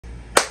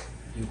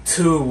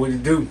YouTube, what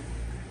it do?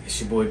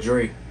 It's your boy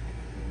Dre,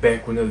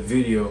 back with another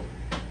video.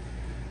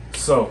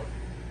 So,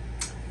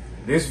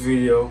 this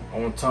video, I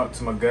want to talk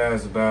to my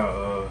guys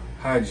about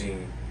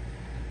hygiene.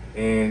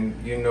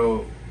 And, you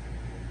know,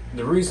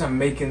 the reason I'm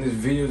making this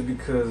video is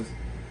because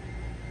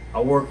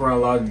I work around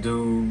a lot of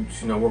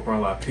dudes, I work around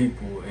a lot of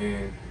people,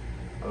 and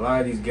a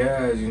lot of these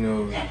guys,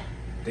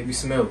 they be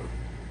smelling.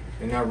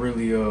 They're not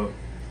really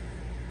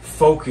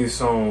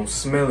focused on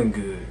smelling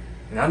good.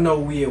 And I know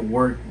we at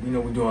work, we're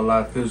doing a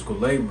lot of physical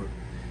labor,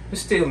 but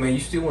still, man, you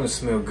still want to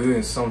smell good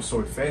in some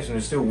sort of fashion.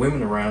 There's still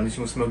women around that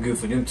you want to smell good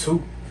for them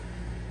too.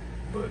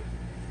 But,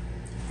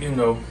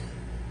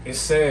 it's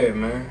sad,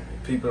 man.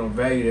 People don't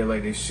value that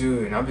like they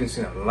should. And I've been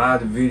seeing a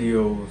lot of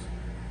videos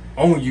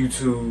on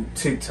YouTube,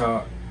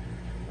 TikTok,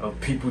 of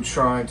people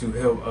trying to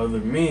help other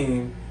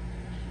men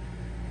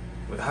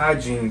with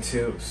hygiene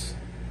tips,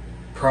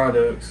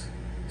 products,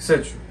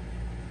 etc.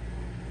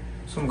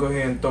 So I'm gonna go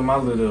ahead and throw my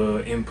little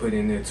input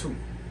in there too.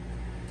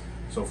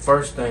 So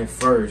first thing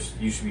first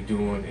you should be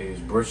doing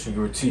is brushing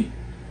your teeth.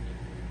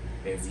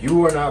 If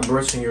you are not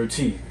brushing your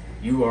teeth,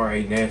 you are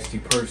a nasty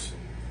person.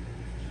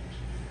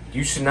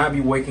 You should not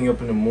be waking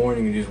up in the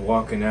morning and just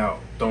walking out,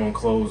 throwing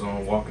clothes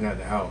on, walking out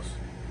the house.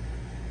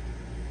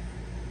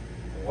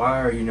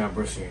 Why are you not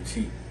brushing your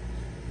teeth?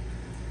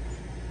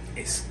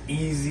 It's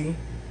easy,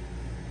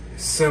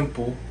 it's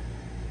simple,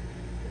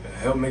 it'll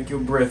help make your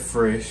breath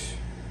fresh.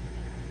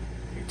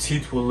 Your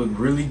teeth will look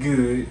really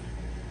good.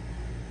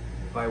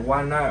 Like,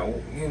 why not?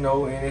 And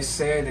it's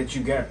sad that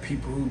you got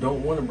people who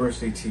don't want to brush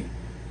their teeth.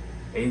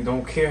 They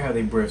don't care how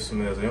their breath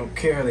smells. They don't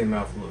care how their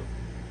mouth looks.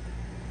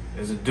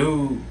 There's a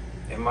dude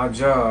at my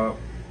job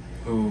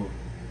who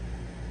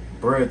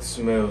breath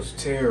smells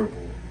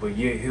terrible, but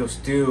yet he'll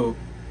still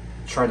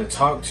try to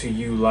talk to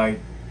you like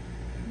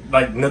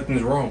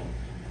nothing's wrong.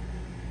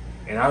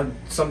 And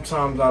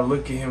sometimes I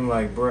look at him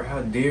like, bro,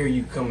 how dare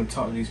you come and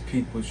talk to these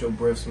people with your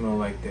breath smell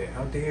like that?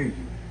 How dare you?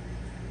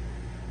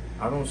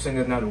 I don't say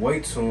that not to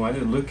wait to him. I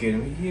just look at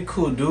him. He a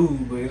cool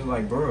dude, but it's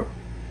like, bro,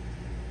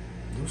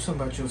 do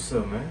something about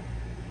yourself, man.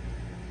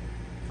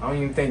 I don't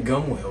even think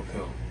gum will help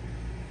him.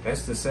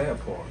 That's the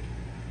sad part.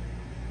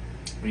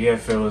 But yeah,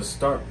 fellas,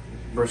 start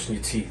brushing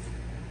your teeth,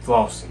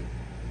 flossing,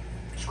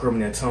 scrubbing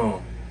that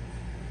tongue,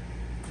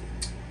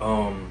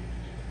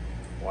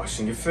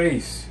 washing your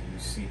face. You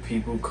see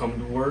people come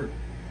to work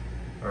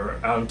or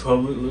out in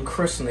public, little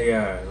crust in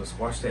their eyes. Let's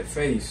wash that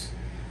face.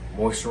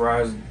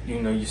 Moisturize,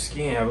 your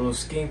skin. Have a little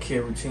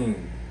skincare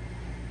routine.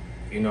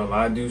 A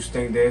lot of dudes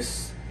think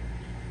that's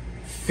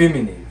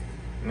feminine.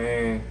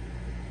 Man,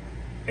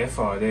 F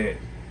all that.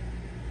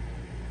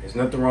 There's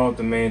nothing wrong with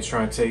the man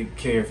trying to take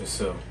care of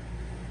himself.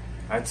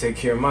 I take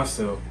care of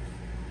myself.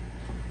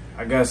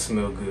 I gotta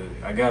smell good.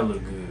 I gotta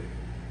look good.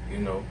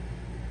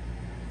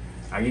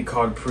 I get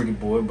called a pretty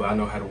boy, but I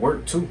know how to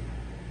work too.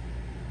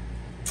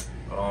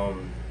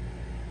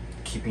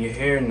 Keeping your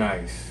hair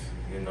nice.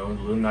 A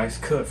little nice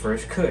cut,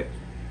 fresh cut.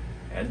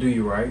 That'll do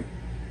you right.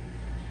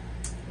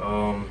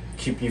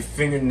 Keep your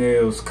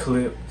fingernails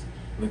clipped,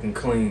 looking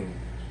clean.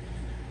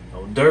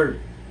 No dirt.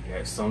 You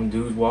got some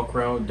dudes walk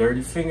around with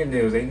dirty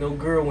fingernails. Ain't no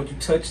girl want you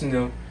touching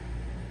them.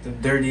 The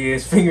dirty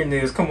ass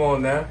fingernails. Come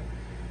on now.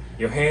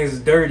 Your hands is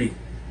dirty.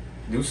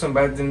 Do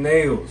something about the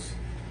nails.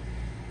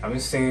 I've been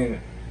saying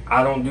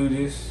I don't do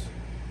this.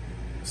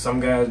 Some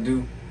guys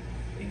do.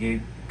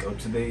 They go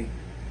to their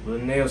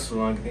little nail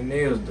salon, get their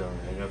nails done.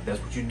 And if that's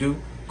what you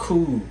do,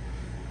 cool.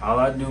 All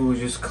I do is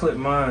just clip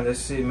mine.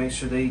 That's it. Make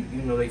sure they,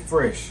 they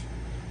fresh.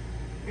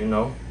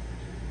 All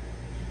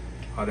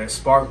that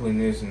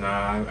sparkliness,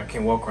 nah, I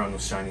can't walk around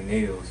with shiny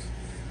nails.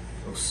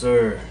 No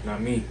sir,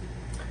 not me.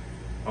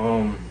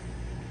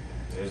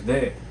 There's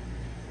that.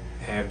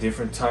 Have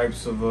different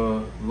types of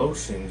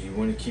lotions. You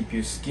want to keep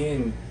your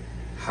skin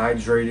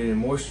hydrated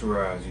and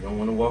moisturized. You don't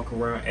want to walk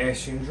around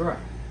ashy and dry.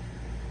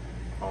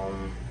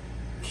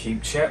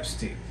 Keep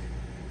chapstick.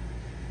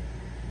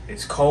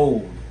 It's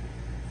cold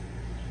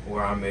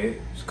where I'm at.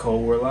 It's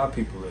cold where a lot of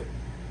people at.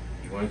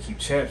 You want to keep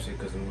chapstick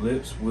because the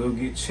lips will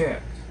get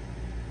chapped.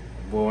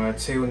 Boy, when I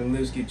tell you, when the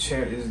lips get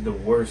chapped, this is the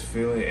worst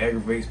feeling. It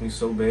aggravates me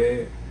so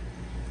bad.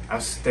 I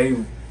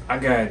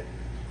got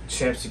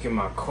chapstick in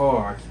my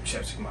car. I keep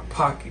chapstick in my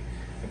pocket.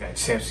 I got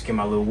chapstick in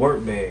my little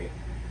work bag.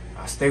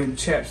 I stay with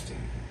the chapstick.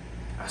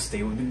 I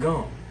stay with the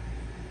gum.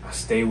 I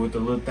stay with the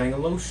little thing of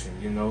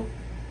lotion,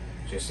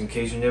 just in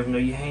case you never know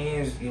your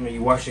hands,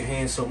 you wash your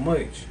hands so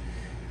much,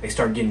 they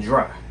start getting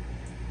dry.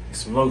 Get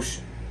some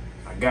lotion.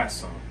 I got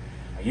some.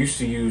 I used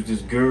to use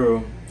this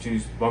girl, she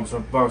used to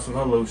borrow some of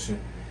her lotion,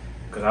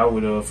 because I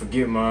would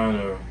forget mine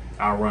or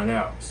I'll run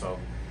out. So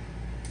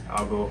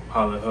I'll go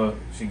holler at her,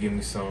 she give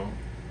me some.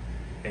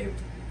 And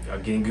y'all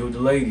getting good with the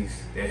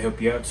ladies, they'll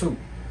help you out too.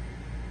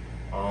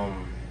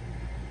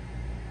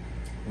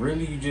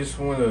 Really, you just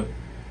want to,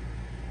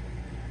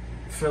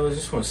 fellas,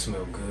 just want to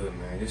smell good,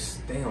 man.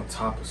 Just stay on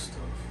top of stuff.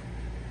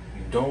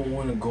 You don't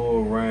want to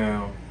go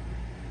around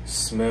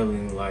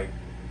smelling like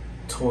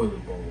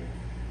toilet bowl.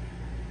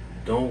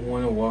 You don't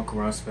want to walk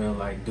around smelling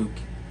like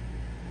dookie.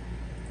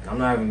 I'm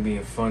not even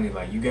being funny.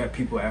 Like, you got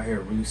people out here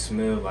really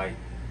smell like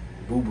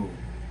boo-boo.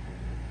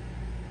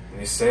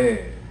 And it's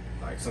sad.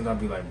 Like, sometimes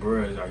I be like,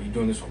 bruh, are you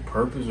doing this on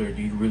purpose, or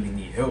do you really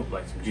need help,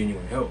 like some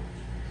genuine help?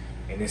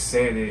 And it's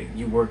sad that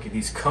you work at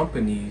these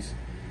companies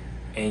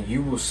and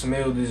you will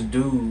smell this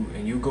dude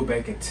and you go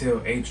back and tell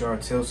HR,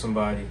 tell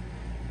somebody,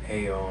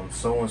 hey,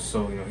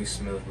 so-and-so, you know, he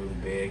smells really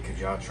bad. Could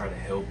y'all try to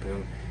help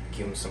him,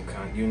 give him some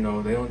kind, you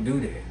know, they don't do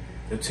that.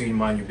 They'll tell you to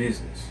mind your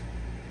business.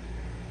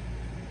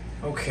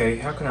 Okay,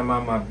 how can I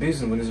mind my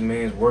business when this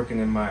man's working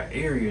in my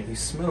area and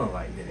he's smelling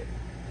like that?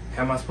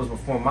 How am I supposed to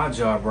perform my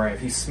job right if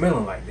he's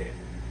smelling like that?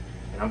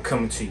 And I'm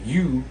coming to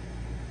you.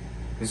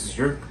 This is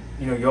your,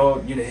 you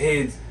know, you're the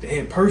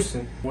head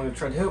person. Want to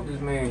try to help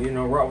this man, you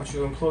know, rock with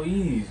your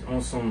employees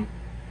on some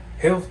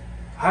health,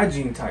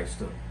 hygiene type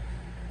stuff.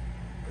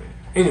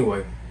 But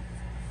anyway,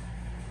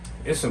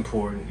 it's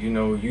important, you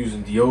know,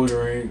 using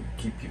deodorant,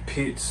 keep your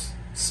pits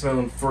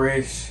smelling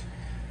fresh,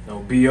 no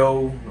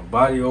BO, no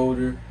body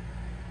odor.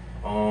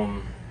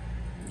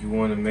 You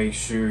want to make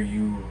sure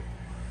you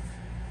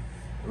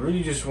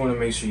really just want to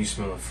make sure you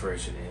smelling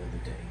fresh at the end of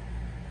the day.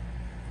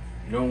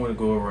 You don't want to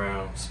go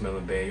around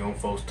smelling bad. You don't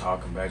want folks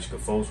talking about you,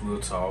 because folks will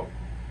talk.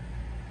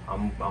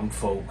 I'm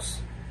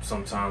folks.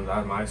 Sometimes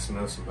I might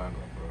smell somebody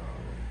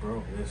like,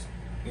 bro, this,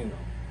 you know,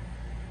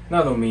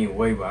 not in a mean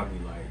way, but I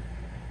be like,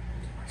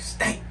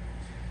 stink.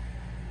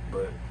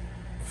 But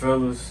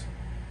fellas,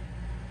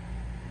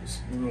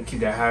 we're gonna keep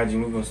that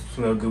hygiene. We're gonna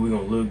smell good. We're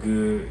gonna look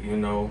good. You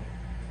know,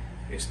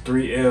 it's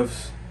 3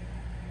 F's: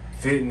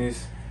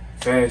 fitness,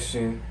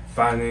 fashion,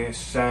 finance.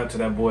 Shout out to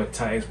that boy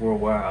Ty X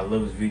Worldwide. I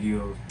love his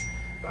videos.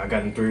 I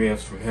got them 3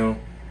 F's from him.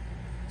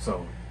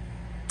 So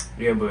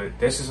yeah, but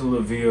that's just a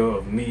little video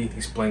of me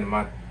explaining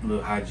my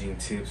little hygiene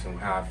tips and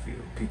how I feel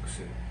people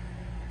should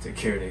take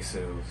care of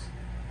themselves.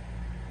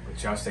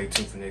 But y'all stay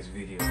tuned for the next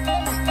video.